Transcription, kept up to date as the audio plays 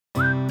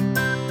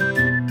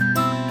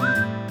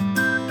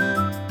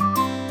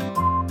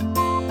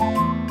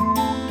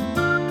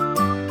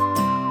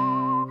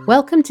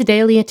Welcome to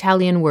Daily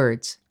Italian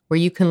Words, where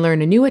you can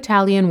learn a new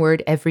Italian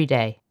word every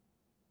day.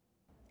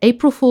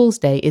 April Fool's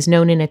Day is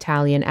known in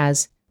Italian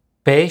as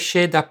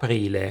Pesce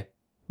d'aprile.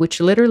 which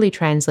literally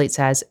translates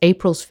as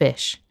April's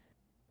fish.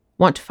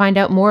 Want to find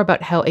out more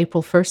about how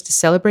April 1st is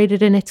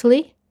celebrated in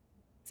Italy?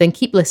 Then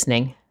keep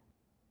listening.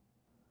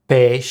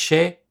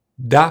 Pesce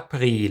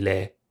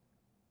d'aprile.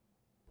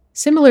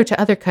 Similar to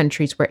other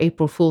countries where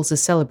April Fool's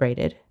is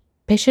celebrated,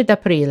 Pesce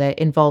d'Aprile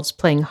involves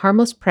playing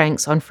harmless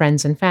pranks on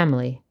friends and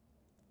family.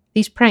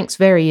 These pranks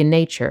vary in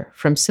nature,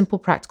 from simple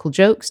practical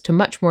jokes to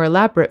much more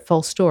elaborate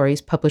false stories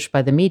published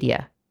by the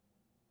media.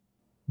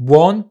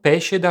 Buon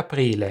pesce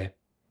d'aprile.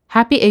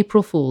 Happy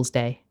April Fool's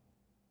Day.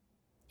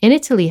 In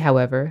Italy,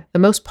 however, the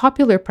most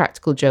popular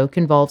practical joke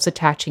involves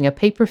attaching a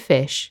paper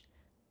fish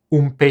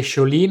Un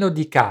pesciolino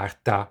di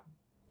carta.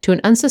 to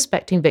an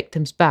unsuspecting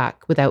victim's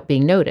back without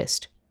being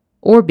noticed,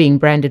 or being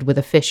branded with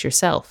a fish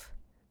yourself.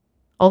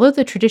 Although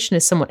the tradition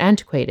is somewhat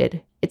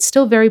antiquated, it's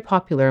still very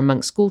popular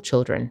among school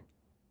children.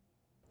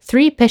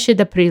 3 pesce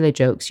d'aprile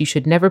jokes you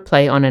should never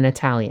play on an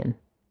Italian.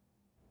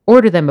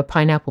 Order them a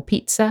pineapple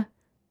pizza,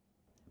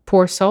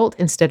 pour salt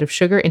instead of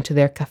sugar into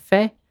their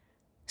caffè,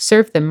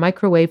 serve them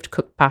microwaved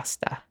cooked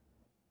pasta.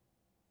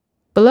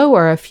 Below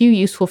are a few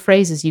useful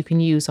phrases you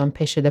can use on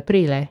pesce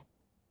d'aprile.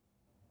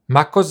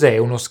 Ma cos'è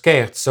uno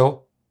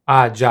scherzo?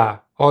 Ah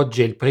già,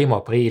 oggi è il 1°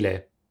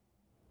 aprile.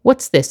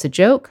 What's this, a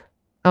joke?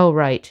 Oh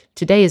right,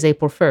 today is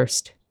April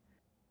 1st.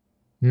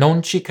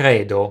 Non ci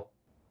credo.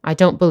 I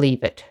don't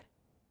believe it.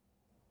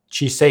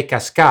 Ci sei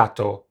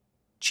cascato.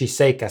 Ci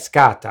sei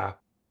cascata.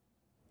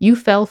 You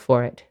fell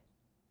for it.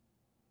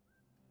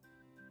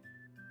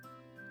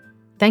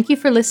 Thank you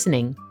for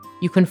listening.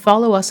 You can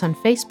follow us on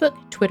Facebook,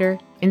 Twitter,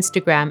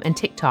 Instagram, and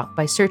TikTok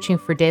by searching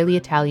for Daily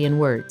Italian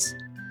Words.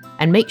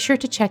 And make sure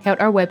to check out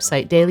our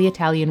website,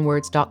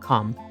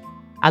 dailyitalianwords.com.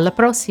 Alla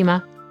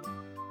prossima!